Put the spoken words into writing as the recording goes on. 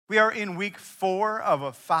We are in week 4 of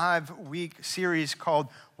a 5-week series called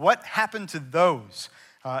What Happened to Those?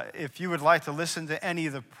 If you would like to listen to any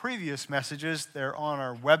of the previous messages, they're on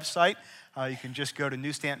our website. You can just go to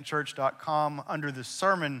newstantonchurch.com under the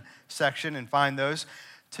sermon section and find those.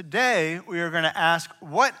 Today, we are going to ask,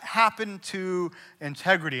 what happened to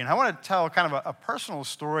integrity? And I want to tell kind of a personal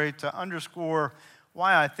story to underscore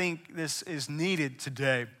why I think this is needed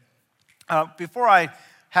today. Before I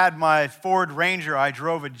had my Ford Ranger, I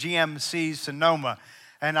drove a GMC Sonoma.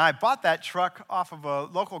 And I bought that truck off of a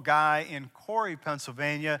local guy in Corey,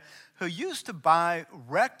 Pennsylvania, who used to buy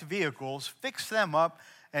wrecked vehicles, fix them up,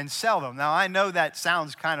 and sell them. Now, I know that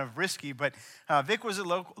sounds kind of risky, but Vic was a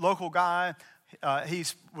local guy. He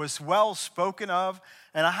was well spoken of.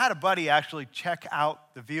 And I had a buddy actually check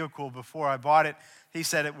out the vehicle before I bought it. He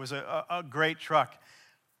said it was a great truck.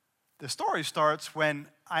 The story starts when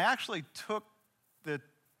I actually took the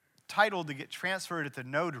title to get transferred at the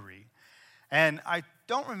notary. And I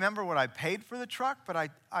don't remember what I paid for the truck, but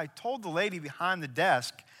I told the lady behind the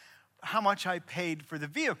desk how much I paid for the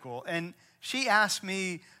vehicle. And she asked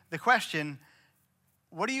me the question,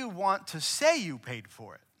 what do you want to say you paid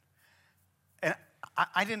for it? And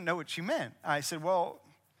I didn't know what she meant. I said, well,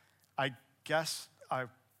 I guess I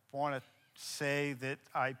want to say that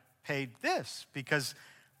I paid this because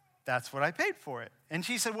that's what I paid for it. And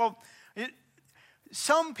she said, well,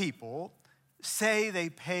 some people say they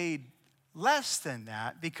paid less than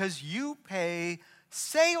that because you pay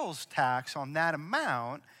sales tax on that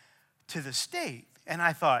amount to the state. And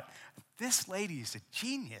I thought, this lady is a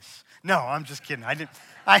genius. No, I'm just kidding. I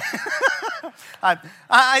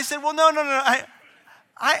said, well, no.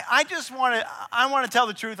 I just want to tell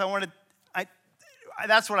the truth.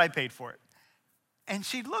 That's what I paid for it. And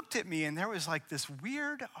she looked at me, and there was like this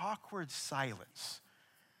weird, awkward silence.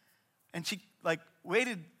 And she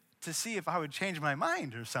waited to see if I would change my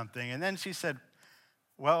mind or something. And then she said,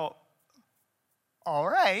 well, all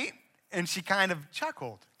right. And she kind of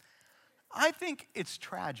chuckled. I think it's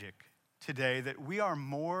tragic today that we are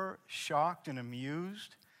more shocked and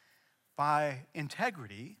amused by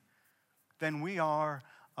integrity than we are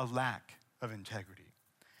a lack of integrity.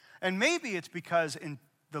 And maybe it's because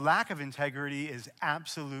the lack of integrity is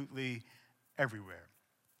absolutely everywhere.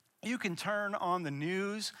 You can turn on the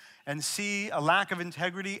news and see a lack of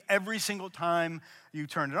integrity every single time you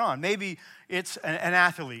turn it on. Maybe it's an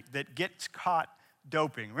athlete that gets caught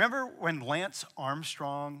doping. Remember when Lance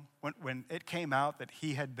Armstrong, when it came out that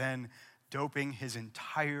he had been doping his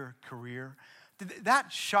entire career?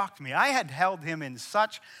 That shocked me. I had held him in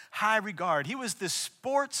such high regard. He was this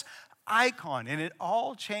sports icon, and it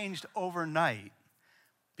all changed overnight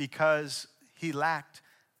because he lacked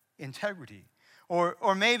integrity.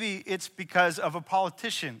 Or maybe it's because of a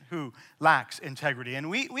politician who lacks integrity. And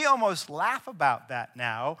we almost laugh about that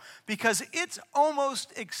now because it's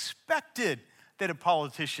almost expected that a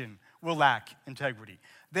politician will lack integrity.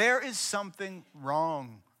 There is something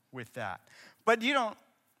wrong with that. But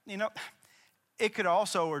it could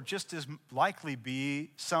also, or just as likely,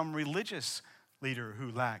 be some religious leader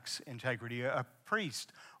who lacks integrity, a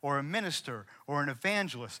priest or a minister or an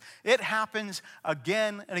evangelist. It happens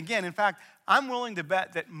again and again. In fact, I'm willing to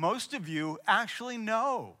bet that most of you actually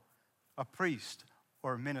know a priest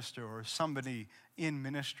or a minister or somebody in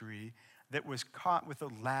ministry that was caught with a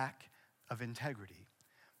lack of integrity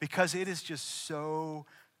because it is just so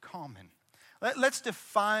common. Let's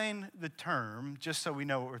define the term just so we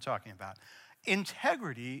know what we're talking about.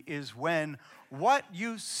 Integrity is when what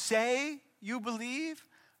you say you believe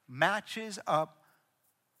matches up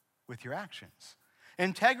with your actions.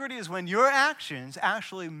 Integrity is when your actions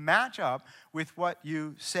actually match up with what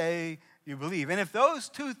you say you believe. And if those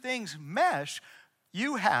two things mesh,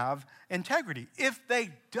 you have integrity. If they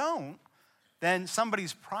don't, then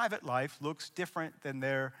somebody's private life looks different than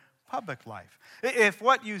their public life. If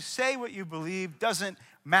what you say, what you believe, doesn't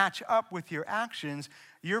match up with your actions,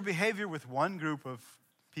 your behavior with one group of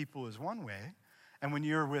people is one way, and when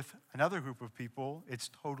you're with another group of people, it's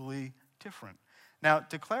totally different. Now,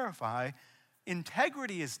 to clarify,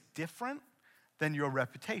 integrity is different than your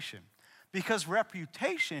reputation because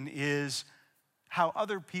reputation is how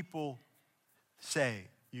other people say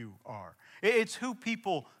you are. It's who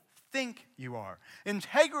people think you are.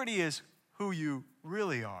 Integrity is who you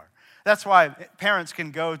really are. That's why parents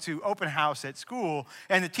can go to open house at school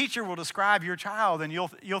and the teacher will describe your child and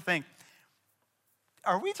you'll think,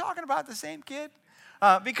 are we talking about the same kid?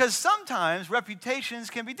 Because sometimes reputations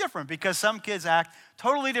can be different because some kids act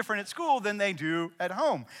totally different at school than they do at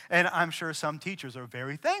home. And I'm sure some teachers are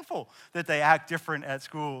very thankful that they act different at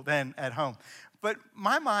school than at home. But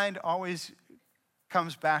my mind always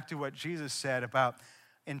comes back to what Jesus said about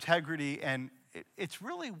integrity, and it's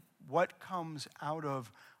really what comes out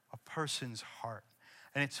of a person's heart.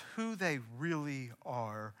 And it's who they really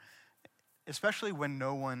are, especially when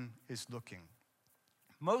no one is looking.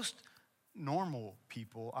 Most normal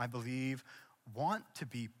people, I believe, want to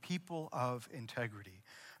be people of integrity.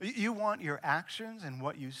 You want your actions and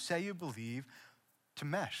what you say you believe to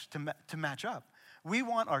mesh, to match up. We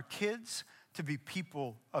want our kids to be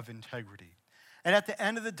people of integrity. And at the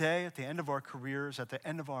end of the day, at the end of our careers, at the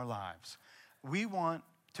end of our lives, we want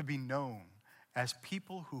to be known as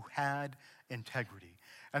people who had integrity.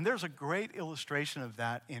 And there's a great illustration of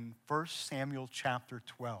that in 1 Samuel chapter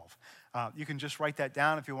 12. You can just write that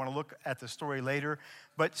down if you want to look at the story later.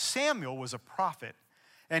 But Samuel was a prophet,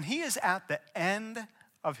 and he is at the end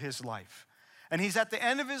of his life. And he's at the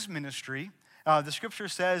end of his ministry. The scripture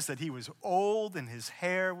says that he was old and his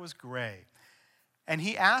hair was gray. And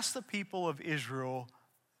he asked the people of Israel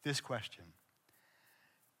this question: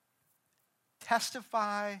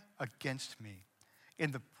 testify against me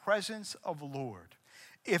in the presence of the Lord.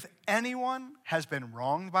 If anyone has been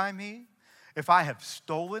wronged by me, if I have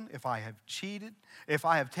stolen, if I have cheated, if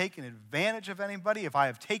I have taken advantage of anybody, if I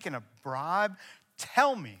have taken a bribe,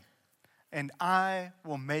 tell me, and I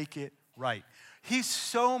will make it right. He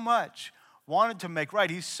so much wanted to make right.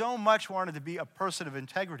 He so much wanted to be a person of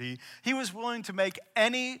integrity. He was willing to make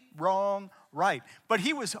any wrong right. But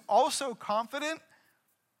he was also confident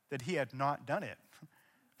that he had not done it,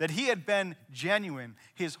 that he had been genuine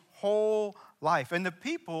his whole life. And the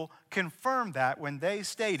people confirmed that when they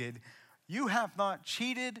stated, "You have not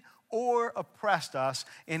cheated or oppressed us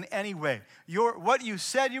in any way. What you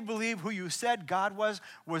said you believe, who you said God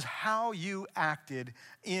was how you acted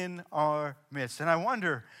in our midst." And I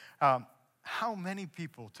wonder how many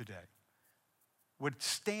people today would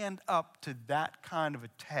stand up to that kind of a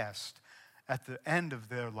test at the end of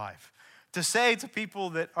their life. To say to people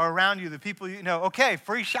that are around you, the people you know, okay,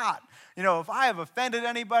 free shot. You know, if I have offended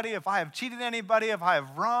anybody, if I have cheated anybody, if I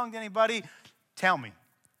have wronged anybody, tell me,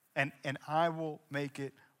 and I will make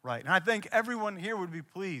it right. And I think everyone here would be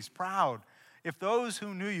pleased, proud, if those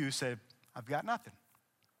who knew you said, "I've got nothing.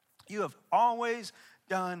 You have always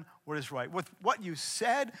done what is right." With what you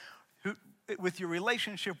said, with your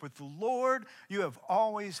relationship with the Lord, you have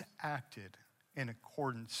always acted in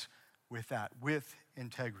accordance with that, with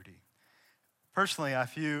integrity. Personally, I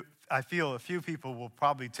feel a few people will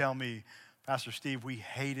probably tell me, "Pastor Steve, we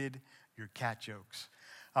hated your cat jokes."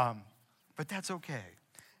 But that's okay.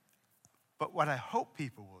 But what I hope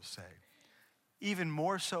people will say, even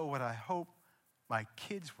more so what I hope my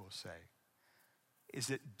kids will say, is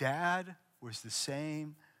that Dad was the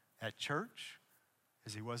same at church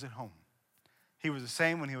as he was at home. He was the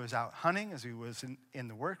same when he was out hunting, as he was in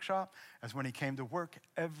the workshop, as when he came to work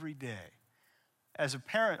every day. As a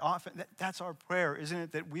parent, often that's our prayer, isn't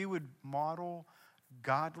it? That we would model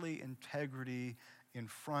godly integrity in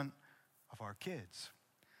front of our kids.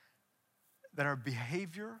 That our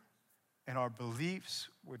behavior and our beliefs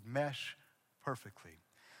would mesh perfectly.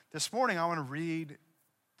 This morning, I want to read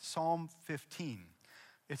Psalm 15.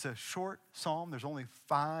 It's a short psalm. There's only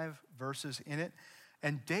 5 verses in it.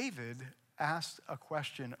 And David asked a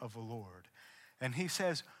question of the Lord. And he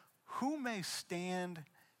says, "Who may stand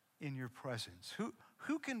in your presence?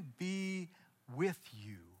 Who can be with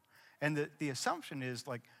you?" And the assumption is,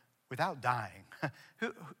 like, without dying.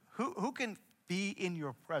 Who can be in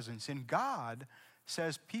your presence? And God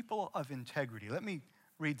says people of integrity. Let me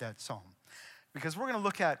read that psalm, because we're going to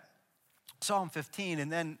look at Psalm 15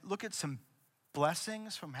 and then look at some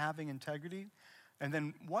blessings from having integrity, and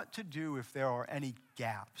then what to do if there are any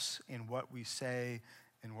gaps in what we say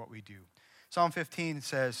and what we do. Psalm 15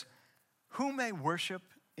 says, "Who may worship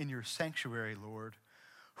in your sanctuary, Lord?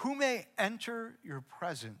 Who may enter your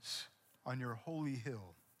presence on your holy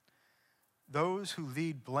hill? Those who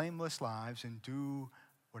lead blameless lives and do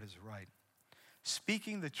what is right,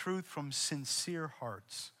 speaking the truth from sincere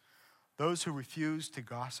hearts. Those who refuse to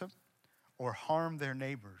gossip or harm their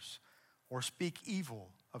neighbors or speak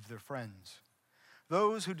evil of their friends.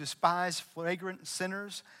 Those who despise flagrant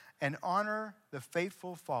sinners and honor the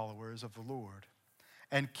faithful followers of the Lord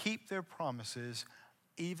and keep their promises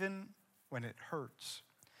even when it hurts.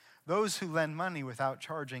 Those who lend money without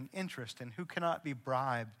charging interest and who cannot be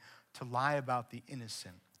bribed to lie about the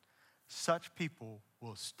innocent. Such people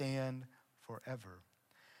will stand forever."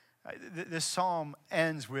 This psalm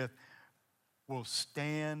ends with, "will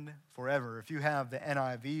stand forever." If you have the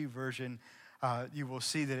NIV version, you will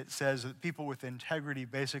see that it says that people with integrity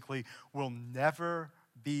basically will never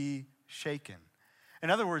be shaken. In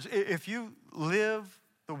other words, if you live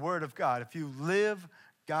the Word of God, if you live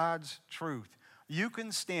God's truth, you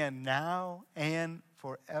can stand now and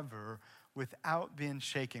forever without being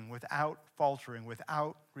shaken, without faltering,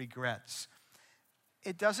 without regrets.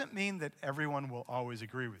 It doesn't mean that everyone will always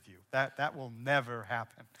agree with you. That will never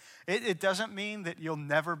happen. It doesn't mean that you'll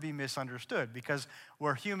never be misunderstood, because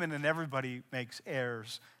we're human and everybody makes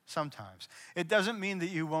errors sometimes. It doesn't mean that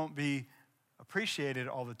you won't be appreciated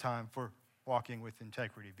all the time for walking with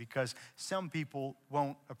integrity, because some people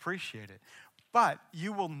won't appreciate it. But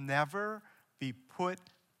you will never be put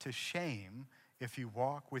to shame if you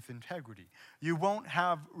walk with integrity. You won't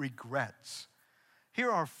have regrets. Here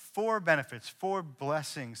are 4 benefits, 4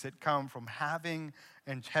 blessings that come from having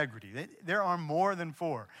integrity. There are more than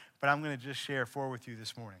 4, but I'm going to just share 4 with you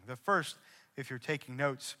this morning. The first, if you're taking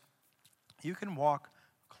notes, you can walk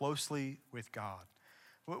closely with God.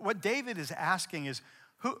 What David is asking is,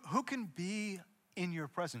 who can be in your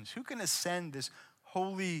presence? Who can ascend this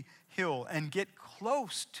holy hill and get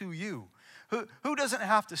close to you? Who doesn't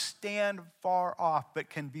have to stand far off but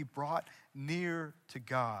can be brought near to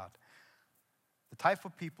God? The type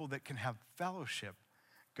of people that can have fellowship,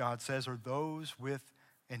 God says, are those with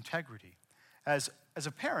integrity. As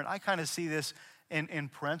a parent, I kind of see this in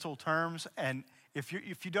parental terms, and if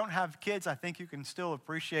you don't have kids, I think you can still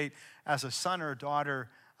appreciate as a son or a daughter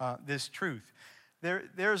this truth.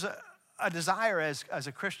 There's a desire as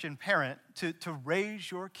a Christian parent to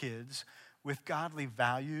raise your kids with godly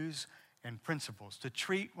values and principles, to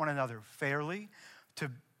treat one another fairly, to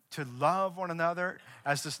love one another,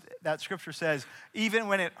 as that scripture says, even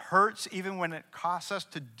when it hurts, even when it costs us,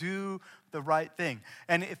 to do the right thing.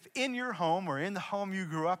 And if in your home or in the home you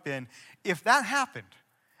grew up in, if that happened,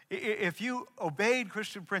 if you obeyed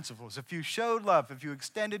Christian principles, if you showed love, if you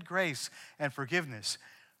extended grace and forgiveness,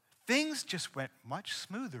 things just went much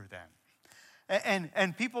smoother then.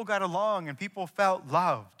 And people got along and people felt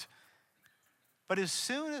loved. But as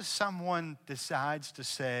soon as someone decides to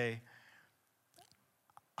say,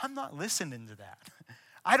 I'm not listening to that.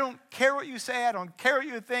 I don't care what you say. I don't care what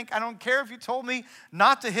you think. I don't care if you told me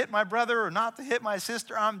not to hit my brother or not to hit my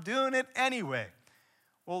sister. I'm doing it anyway.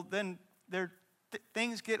 Well, then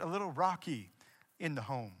things get a little rocky in the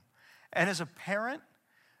home. And as a parent,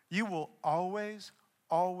 you will always,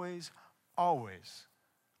 always, always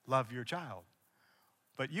love your child.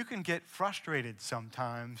 But you can get frustrated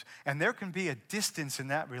sometimes, and there can be a distance in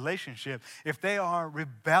that relationship if they are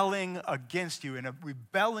rebelling against you and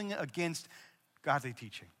rebelling against godly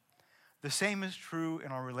teaching. The same is true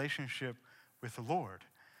in our relationship with the Lord.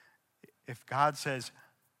 If God says,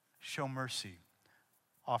 show mercy,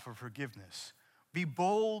 offer forgiveness, be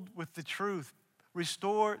bold with the truth,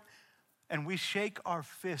 restore, and we shake our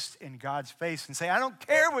fist in God's face and say, I don't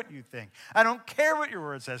care what you think. I don't care what your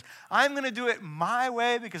word says. I'm going to do it my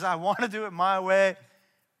way because I want to do it my way.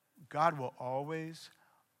 God will always,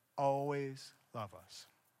 always love us.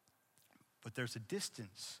 But there's a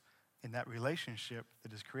distance in that relationship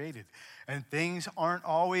that is created. And things aren't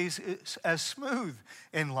always as smooth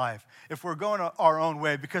in life if we're going our own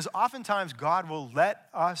way, because oftentimes God will let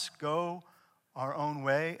us go our own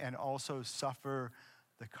way and also suffer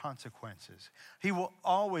the consequences. He will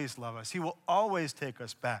always love us. He will always take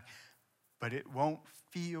us back. But it won't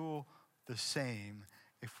feel the same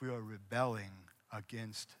if we are rebelling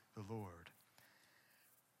against the Lord.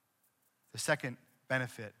 The second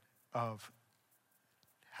benefit of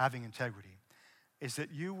having integrity is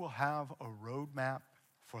that you will have a roadmap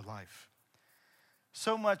for life.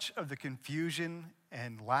 So much of the confusion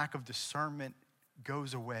and lack of discernment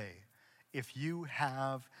goes away if you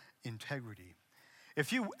have integrity.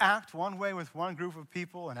 If you act one way with one group of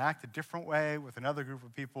people and act a different way with another group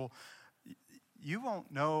of people, you won't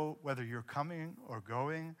know whether you're coming or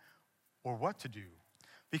going or what to do,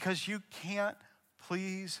 because you can't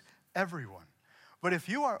please everyone. But if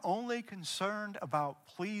you are only concerned about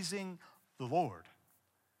pleasing the Lord,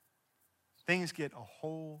 things get a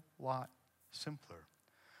whole lot simpler.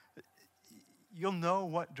 You'll know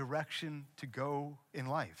what direction to go in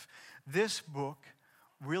life. This book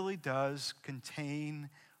really does contain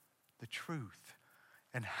the truth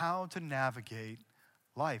and how to navigate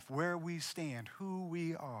life, where we stand, who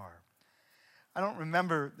we are. I don't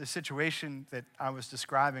remember the situation that I was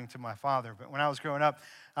describing to my father, but when I was growing up,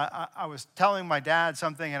 I was telling my dad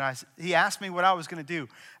something, and he asked me what I was going to do.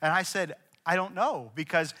 And I said, I don't know,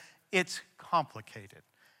 because it's complicated.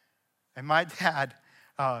 And my dad,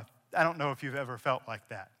 I don't know if you've ever felt like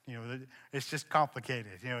that. You know, it's just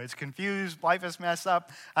complicated. You know, it's confused, life is messed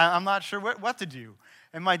up. I'm not sure what to do.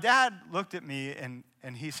 And my dad looked at me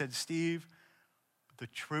and he said, Steve, the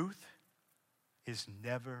truth is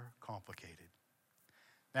never complicated.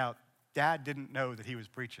 Now, Dad didn't know that he was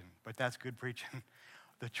preaching, but that's good preaching.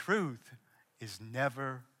 The truth is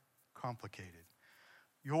never complicated.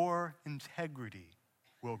 Your integrity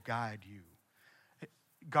will guide you.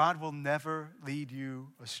 God will never lead you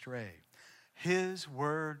astray. His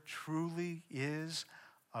word truly is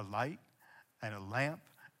a light and a lamp,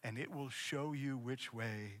 and it will show you which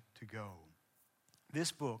way to go.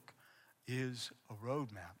 This book is a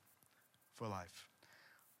roadmap for life.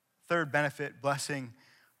 Third benefit, blessing,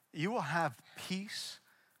 you will have peace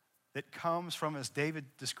that comes from, as David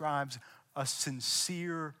describes, a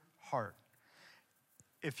sincere heart.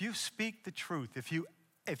 If you speak the truth,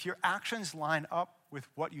 if your actions line up with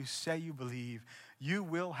what you say you believe, you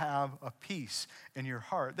will have a peace in your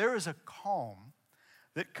heart. There is a calm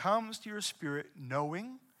that comes to your spirit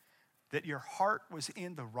knowing that your heart was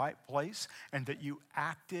in the right place and that you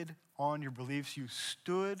acted on your beliefs. You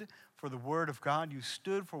stood for the word of God. You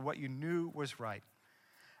stood for what you knew was right.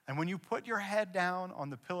 And when you put your head down on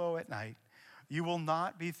the pillow at night, you will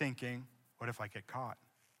not be thinking, what if I get caught?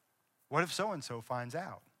 What if so-and-so finds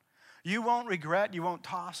out? You won't regret, you won't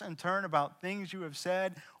toss and turn about things you have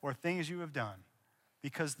said or things you have done,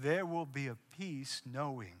 because there will be a peace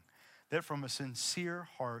knowing that from a sincere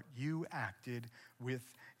heart you acted with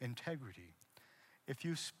integrity. If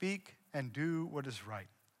you speak and do what is right,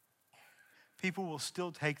 people will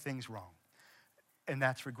still take things wrong, and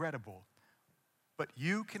that's regrettable. But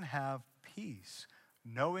you can have peace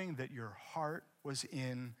knowing that your heart was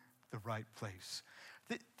in the right place.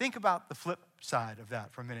 Think about the flip side of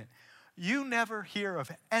that for a minute. You never hear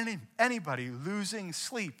of anybody losing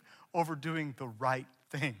sleep over doing the right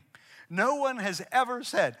thing. No one has ever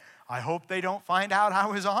said, I hope they don't find out I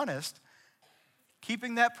was honest.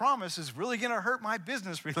 Keeping that promise is really going to hurt my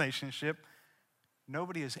business relationship.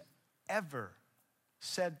 Nobody has ever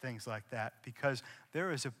said things like that because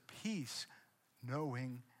there is a peace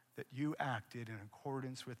knowing that you acted in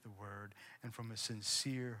accordance with the word and from a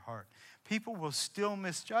sincere heart. People will still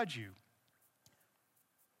misjudge you,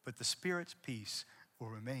 but the Spirit's peace will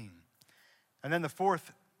remain. And then the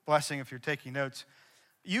fourth blessing, if you're taking notes,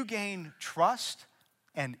 you gain trust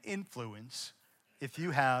and influence if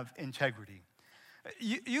you have integrity.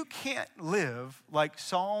 You can't live like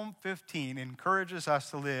Psalm 15 encourages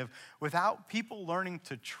us to live without people learning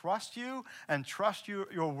to trust you and trust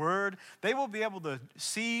your word. They will be able to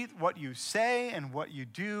see what you say and what you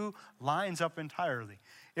do lines up entirely.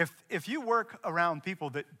 If you work around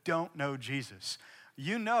people that don't know Jesus,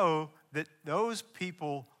 you know that those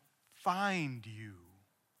people find you.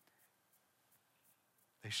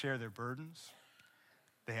 They share their burdens.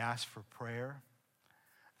 They ask for prayer.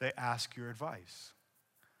 They ask your advice.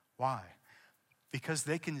 Why? Because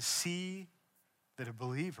they can see that a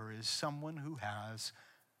believer is someone who has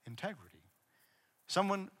integrity.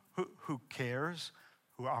 Someone who cares,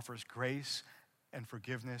 who offers grace and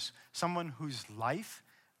forgiveness. Someone whose life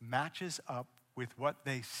matches up with what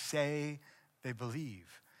they say they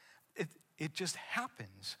believe. It just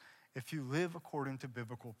happens if you live according to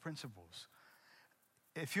biblical principles.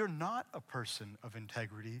 If you're not a person of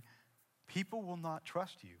integrity, people will not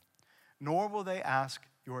trust you, nor will they ask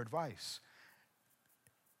your advice.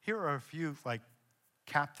 Here are a few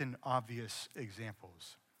Captain Obvious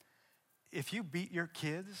examples. If you beat your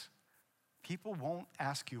kids, people won't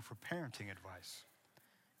ask you for parenting advice.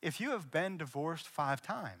 If you have been divorced 5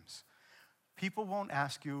 times, people won't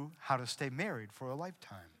ask you how to stay married for a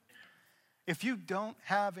lifetime. If you don't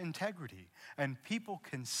have integrity and people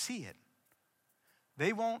can see it,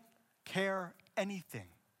 they won't care anything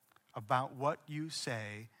about what you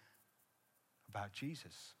say about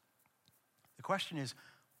Jesus. The question is,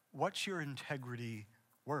 what's your integrity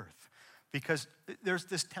worth? Because there's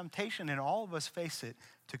this temptation, and all of us face it,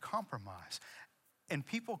 to compromise. And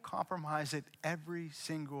people compromise it every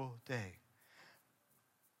single day.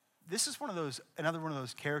 This is another one of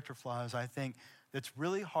those character flaws, I think, that's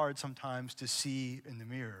really hard sometimes to see in the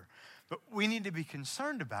mirror. But we need to be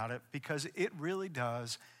concerned about it because it really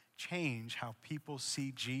does change how people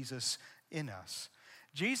see Jesus in us.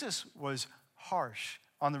 Jesus was harsh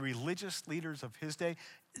on the religious leaders of his day,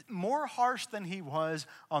 more harsh than he was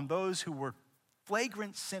on those who were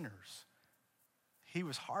flagrant sinners. He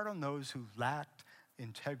was hard on those who lacked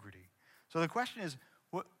integrity. So the question is,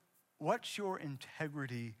 what's your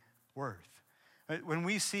integrity worth? When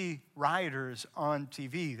we see rioters on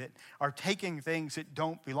TV that are taking things that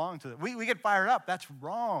don't belong to them, we get fired up. That's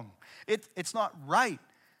wrong. It's not right.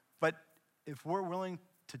 But if we're willing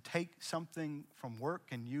to take something from work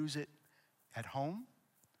and use it at home,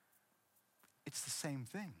 it's the same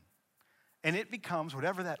thing. And it becomes,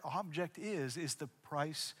 whatever that object is the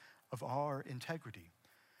price of our integrity.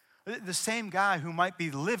 The same guy who might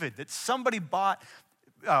be livid that somebody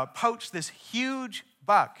poached this huge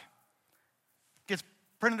buck gets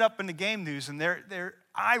printed up in the game news and they're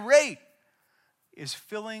irate, is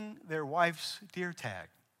filling their wife's deer tag.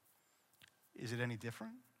 Is it any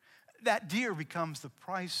different? That deer becomes the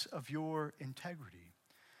price of your integrity.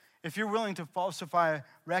 If you're willing to falsify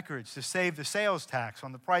records to save the sales tax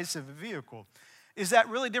on the price of a vehicle, is that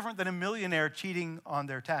really different than a millionaire cheating on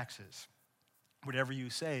their taxes? Whatever you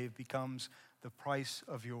save becomes the price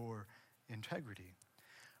of your integrity.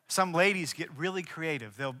 Some ladies get really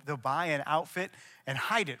creative. They'll buy an outfit and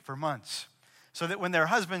hide it for months so that when their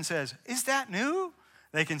husband says, "Is that new?"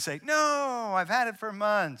 they can say, "No, I've had it for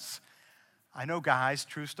months." I know guys,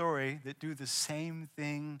 true story, that do the same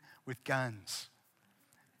thing with guns.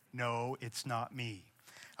 No, it's not me.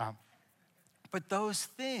 But those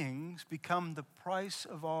things become the price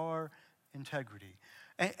of our integrity.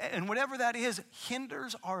 And whatever that is,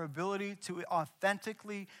 hinders our ability to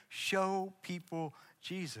authentically show people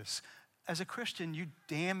Jesus. As a Christian, you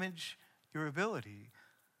damage your ability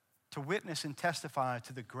to witness and testify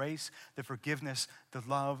to the grace, the forgiveness, the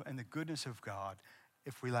love, and the goodness of God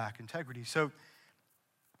if we lack integrity. So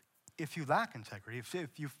if you lack integrity,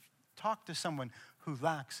 if you talk to someone who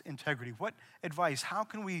lacks integrity, what advice, how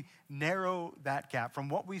can we narrow that gap from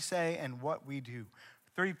what we say and what we do?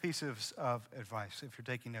 3 pieces of advice if you're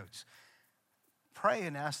taking notes. Pray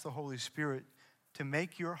and ask the Holy Spirit to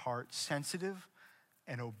make your heart sensitive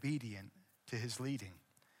and obedient to his leading.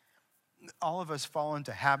 All of us fall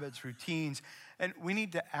into habits, routines, and we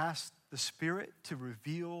need to ask the Spirit to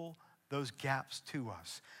reveal those gaps to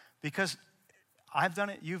us. Because I've done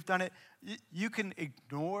it, you've done it. You can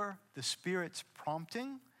ignore the Spirit's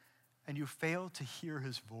prompting and you fail to hear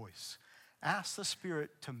his voice. Ask the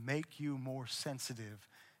Spirit to make you more sensitive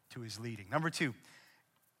to his leading. Number 2,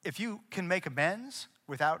 if you can make amends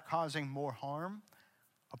without causing more harm,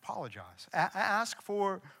 apologize. Ask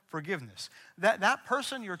for forgiveness. That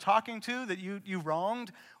person you're talking to that you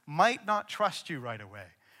wronged might not trust you right away.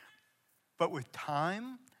 But with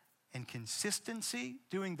time and consistency,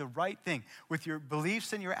 doing the right thing, with your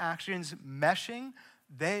beliefs and your actions meshing,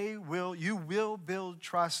 you will build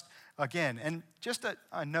trust again. And just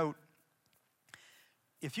a note,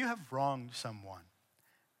 if you have wronged someone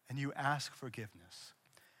and you ask forgiveness,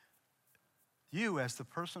 you as the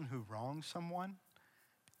person who wronged someone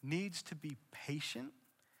needs to be patient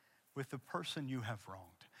with the person you have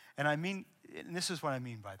wronged. And this is what I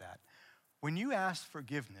mean by that. When you ask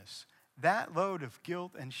forgiveness, that load of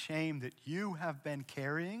guilt and shame that you have been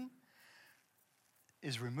carrying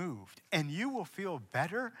is removed, and you will feel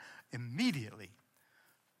better immediately.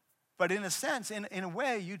 But in a sense, in a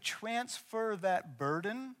way, you transfer that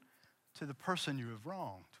burden to the person you have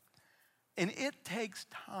wronged. And it takes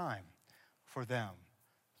time for them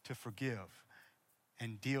to forgive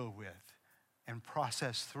and deal with and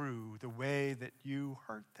process through the way that you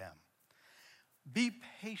hurt them. Be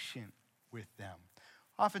patient with them.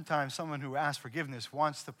 Oftentimes, someone who asks forgiveness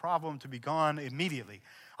wants the problem to be gone immediately.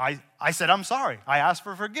 I said, "I'm sorry. I asked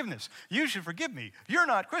for forgiveness. You should forgive me. You're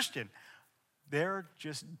not Christian." They're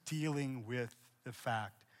just dealing with the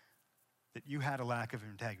fact that you had a lack of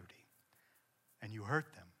integrity and you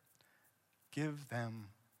hurt them. Give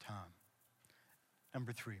them time.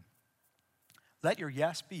 Number 3, let your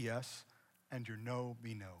yes be yes and your no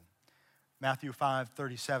be no. Matthew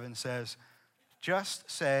 5:37 says, just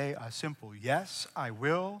say a simple yes, I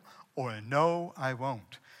will, or a no, I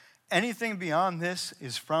won't. Anything beyond this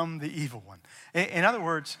is from the evil one. In other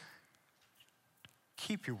words,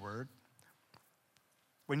 keep your word.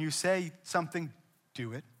 When you say something,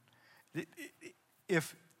 do it.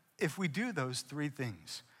 If we do those 3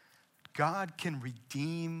 things, God can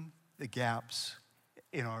redeem the gaps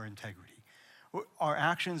in our integrity. Our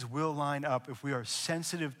actions will line up if we are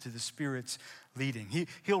sensitive to the Spirit's leading.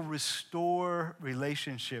 He'll restore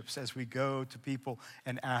relationships as we go to people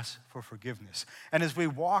and ask for forgiveness. And as we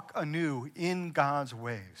walk anew in God's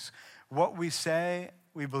ways, what we say,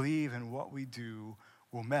 we believe, and what we do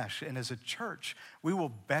will mesh. And as a church, we will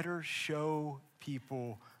better show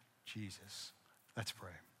people Jesus. Let's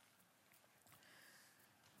pray.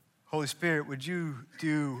 Holy Spirit, would you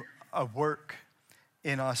do a work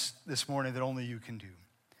in us this morning that only you can do?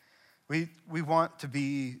 We want to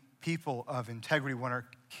be people of integrity. We want our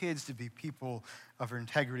kids to be people of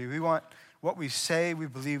integrity. We want what we say, we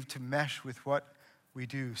believe, to mesh with what we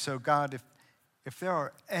do. So God, if there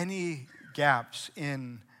are any gaps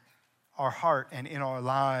in our heart and in our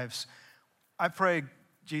lives, I pray,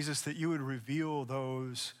 Jesus, that you would reveal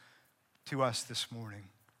those to us this morning.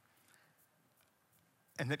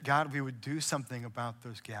 And that, God, we would do something about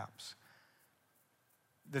those gaps.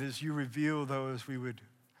 That as you reveal those, we would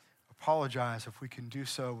apologize if we can do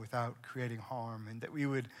so without creating harm, and that we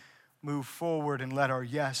would move forward and let our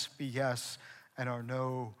yes be yes and our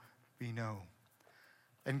no be no.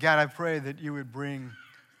 And God, I pray that you would bring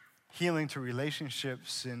healing to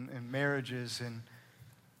relationships and marriages. And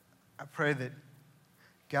I pray that,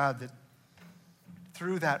 God, that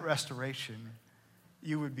through that restoration,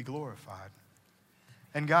 you would be glorified.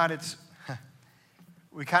 And God, it's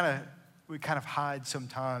we kind of hide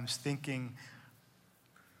sometimes thinking,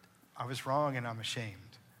 I was wrong and I'm ashamed.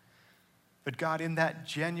 But God, in that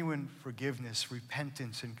genuine forgiveness,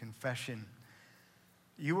 repentance, and confession,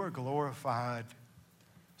 you are glorified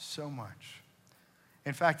so much.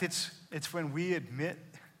 In fact, it's when we admit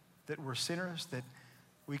that we're sinners that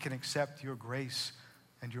we can accept your grace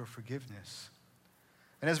and your forgiveness.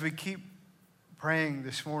 And as we keep praying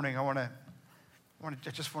this morning, I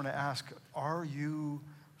just want to ask, are you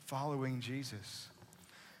following Jesus?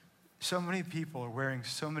 So many people are wearing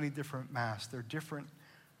so many different masks. They're different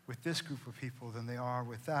with this group of people than they are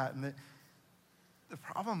with that. And the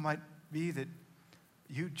problem might be that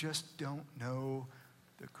you just don't know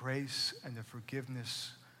the grace and the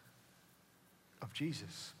forgiveness of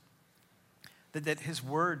Jesus. That his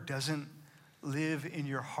word doesn't live in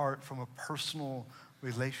your heart from a personal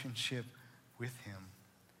relationship with him.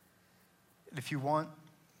 And if you want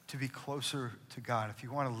to be closer to God, if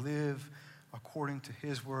you want to live according to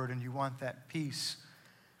his word and you want that peace,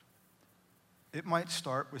 it might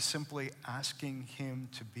start with simply asking him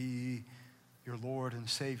to be your Lord and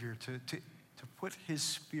Savior, to put his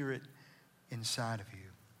Spirit inside of you.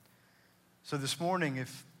 So this morning,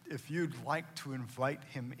 if you'd like to invite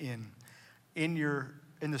him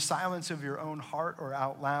in the silence of your own heart or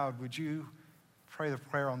out loud, would you pray the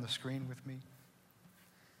prayer on the screen with me?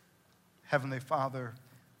 Heavenly Father,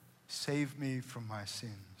 save me from my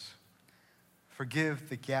sins. Forgive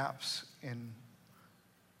the gaps in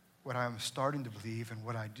what I'm starting to believe and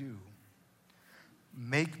what I do.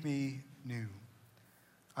 Make me new.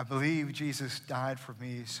 I believe Jesus died for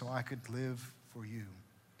me so I could live for you.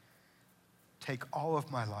 Take all of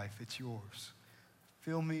my life, it's yours.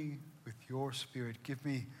 Fill me with your Spirit. Give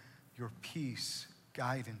me your peace,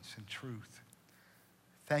 guidance, and truth.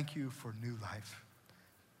 Thank you for new life.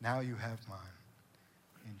 Now you have mine.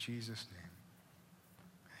 In Jesus' name.